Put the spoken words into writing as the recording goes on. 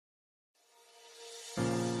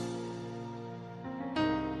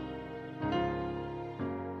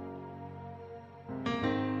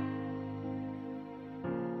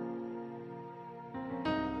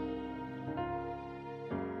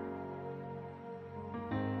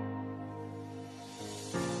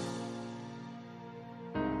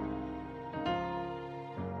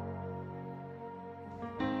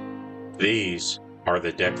These are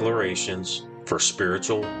the declarations for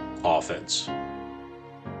spiritual offense.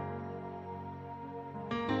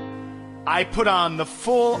 I put on the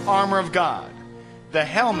full armor of God, the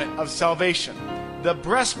helmet of salvation, the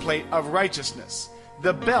breastplate of righteousness,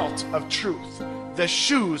 the belt of truth, the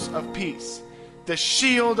shoes of peace, the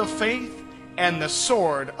shield of faith, and the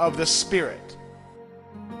sword of the Spirit.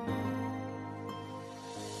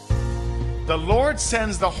 The Lord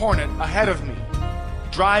sends the hornet ahead of me,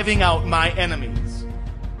 driving out my enemies.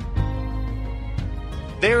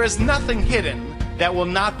 There is nothing hidden that will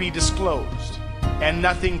not be disclosed, and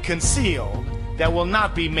nothing concealed that will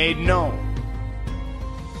not be made known.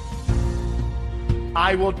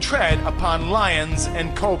 I will tread upon lions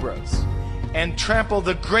and cobras, and trample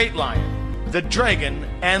the great lion, the dragon,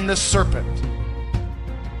 and the serpent.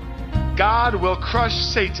 God will crush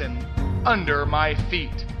Satan under my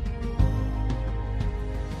feet.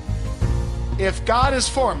 If God is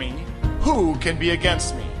for me, who can be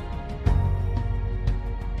against me?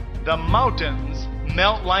 The mountains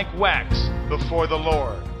melt like wax before the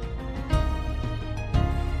Lord.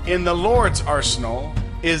 In the Lord's arsenal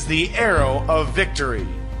is the arrow of victory.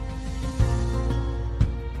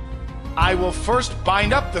 I will first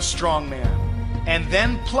bind up the strong man, and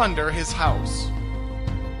then plunder his house.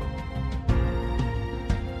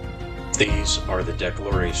 These are the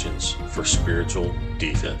declarations for spiritual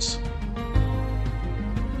defense.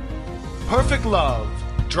 Perfect love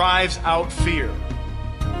drives out fear.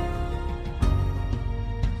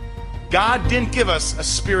 God didn't give us a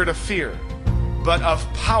spirit of fear, but of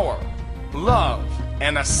power, love,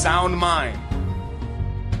 and a sound mind.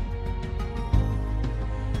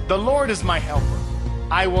 The Lord is my helper.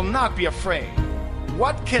 I will not be afraid.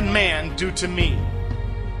 What can man do to me?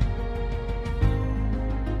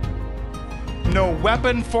 No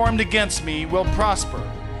weapon formed against me will prosper,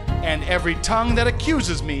 and every tongue that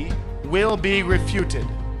accuses me will be refuted.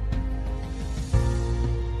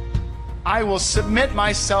 I will submit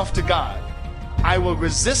myself to God. I will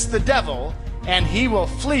resist the devil, and he will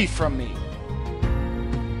flee from me.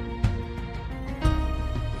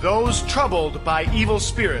 Those troubled by evil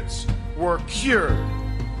spirits were cured.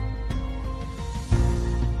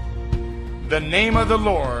 The name of the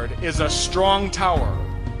Lord is a strong tower.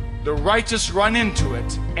 The righteous run into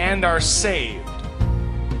it and are saved.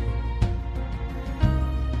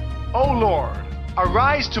 O Lord,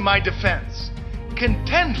 arise to my defense.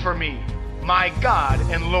 Contend for me, my God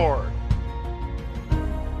and Lord.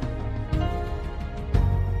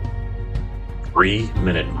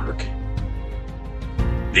 3-minute mark.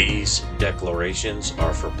 These declarations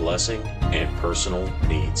are for blessing and personal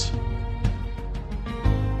needs.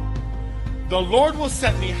 The Lord will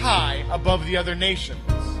set me high above the other nations.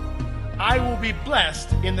 I will be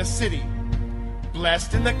blessed in the city,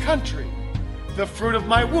 blessed in the country. The fruit of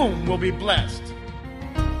my womb will be blessed.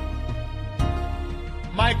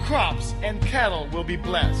 My crops and cattle will be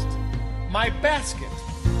blessed. My basket,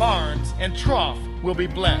 barns, and trough will be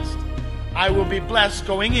blessed. I will be blessed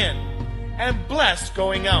going in and blessed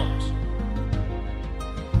going out.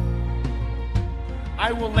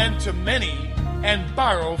 I will lend to many and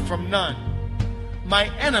borrow from none. My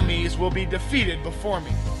enemies will be defeated before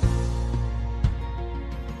me.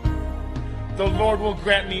 The Lord will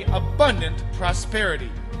grant me abundant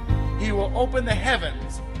prosperity. He will open the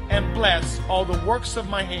heavens and bless all the works of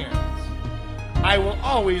my hands. I will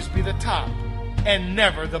always be the top and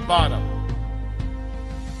never the bottom.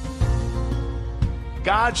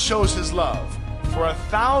 God shows his love for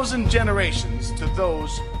 1,000 generations to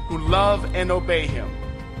those who love and obey him.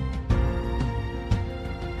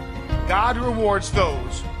 God rewards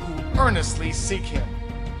those who earnestly seek him.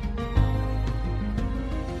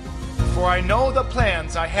 For I know the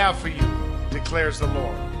plans I have for you, declares the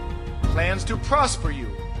Lord. Plans to prosper you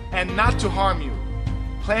and not to harm you.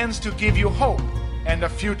 Plans to give you hope and a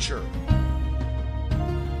future.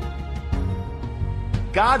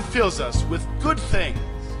 God fills us with good things.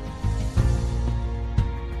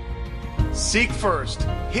 Seek first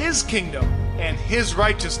his kingdom and his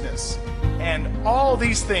righteousness, and all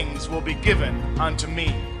these things will be given unto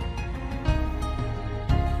me.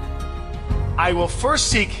 I will first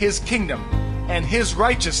seek his kingdom and his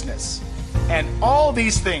righteousness, and all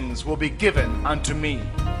these things will be given unto me.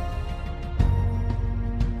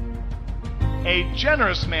 A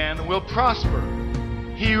generous man will prosper.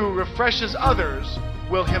 He who refreshes others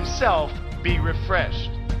will himself be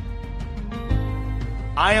refreshed.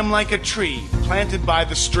 I am like a tree planted by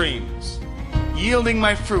the streams, yielding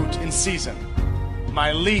my fruit in season.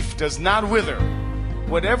 My leaf does not wither.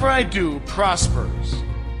 Whatever I do prospers.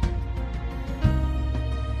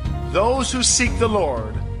 Those who seek the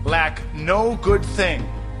Lord lack no good thing.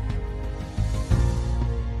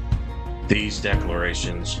 These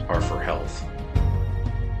declarations are for health.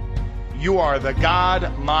 You are the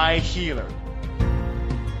God, my healer.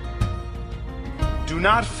 Do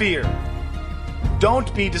not fear.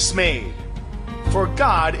 Don't be dismayed, for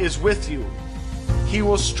God is with you. He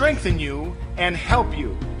will strengthen you and help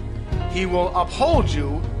you. He will uphold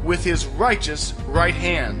you with his righteous right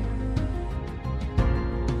hand.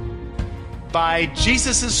 By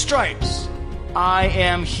Jesus' stripes, I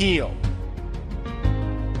am healed.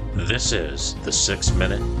 This is the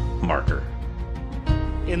 6-minute marker.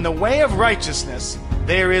 In the way of righteousness,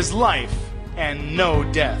 there is life and no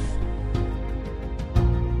death.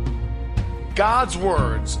 God's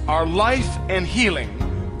words are life and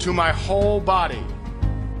healing to my whole body.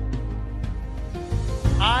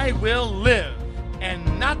 I will live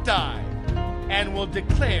and not die, and will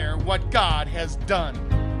declare what God has done.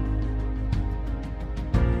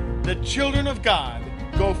 The children of God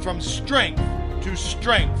go from strength to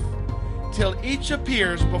strength, till each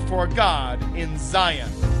appears before God in Zion.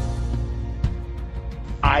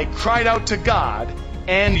 I cried out to God,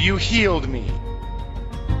 and you healed me.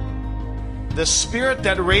 The Spirit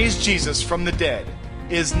that raised Jesus from the dead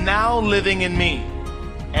is now living in me,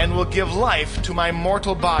 and will give life to my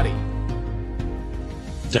mortal body.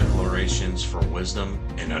 Declarations for wisdom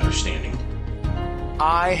and understanding.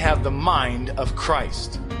 I have the mind of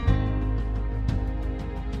Christ.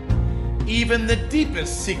 Even the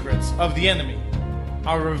deepest secrets of the enemy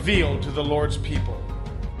are revealed to the Lord's people.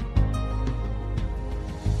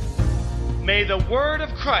 May the word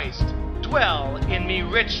of Christ dwell in me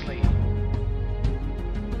richly.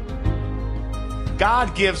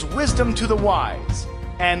 God gives wisdom to the wise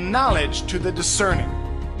and knowledge to the discerning.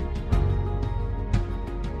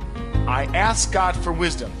 I ask God for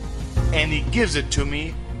wisdom, and he gives it to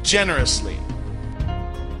me generously.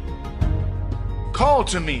 Call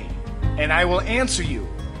to me, and I will answer you,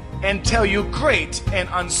 and tell you great and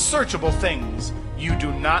unsearchable things you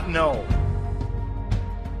do not know.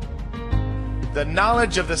 The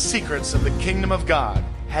knowledge of the secrets of the kingdom of God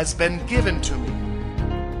has been given to me.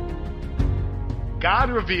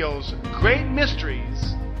 God reveals great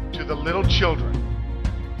mysteries to the little children.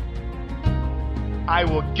 I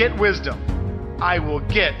will get wisdom. I will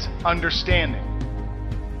get understanding.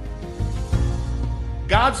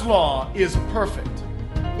 God's law is perfect.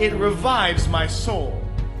 It revives my soul.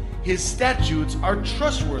 His statutes are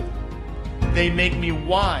trustworthy. They make me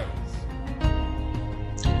wise.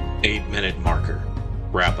 8-minute marker.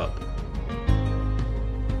 Wrap up.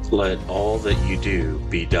 Let all that you do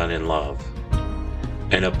be done in love.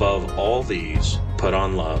 And above all these, put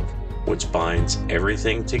on love, which binds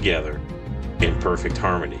everything together in perfect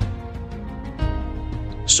harmony.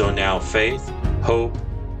 So now faith, hope,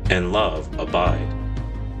 and love abide,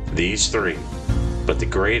 these three, but the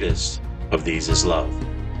greatest of these is love.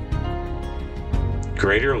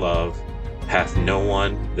 Greater love hath no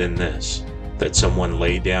one than this, that someone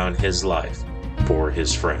lay down his life for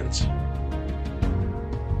his friends.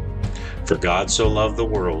 For God so loved the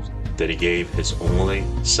world that he gave his only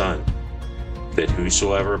Son, that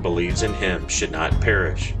whosoever believes in him should not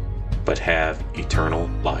perish, but have eternal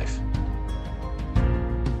life.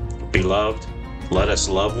 Beloved, let us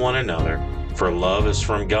love one another, for love is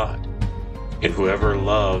from God, and whoever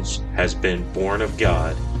loves has been born of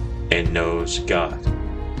God and knows God.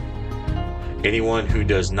 Anyone who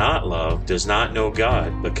does not love does not know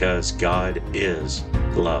God, because God is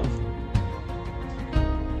love.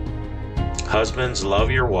 Husbands,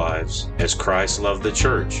 love your wives as Christ loved the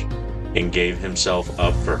church and gave himself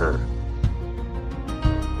up for her.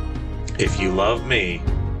 If you love me,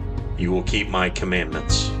 you will keep my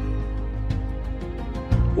commandments.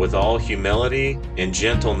 With all humility and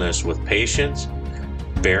gentleness, with patience,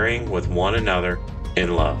 bearing with one another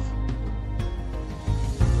in love.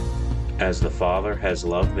 As the Father has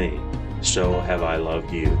loved me, so have I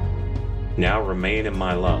loved you. Now remain in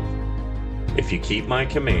my love. If you keep my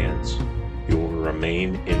commands, you will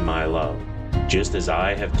remain in my love, just as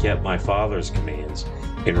I have kept my Father's commands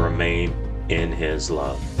and remain in his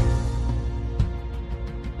love.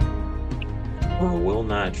 I will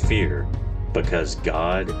not fear, because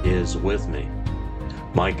God is with me.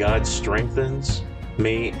 My God strengthens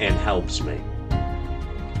me and helps me.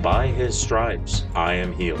 By his stripes I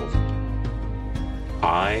am healed.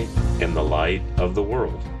 I am the light of the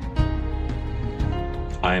world.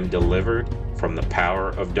 I am delivered from the power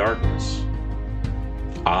of darkness.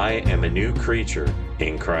 I am a new creature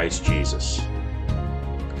in Christ Jesus.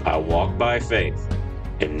 I walk by faith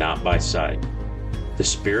and not by sight. The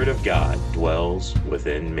Spirit of God dwells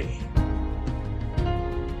within me.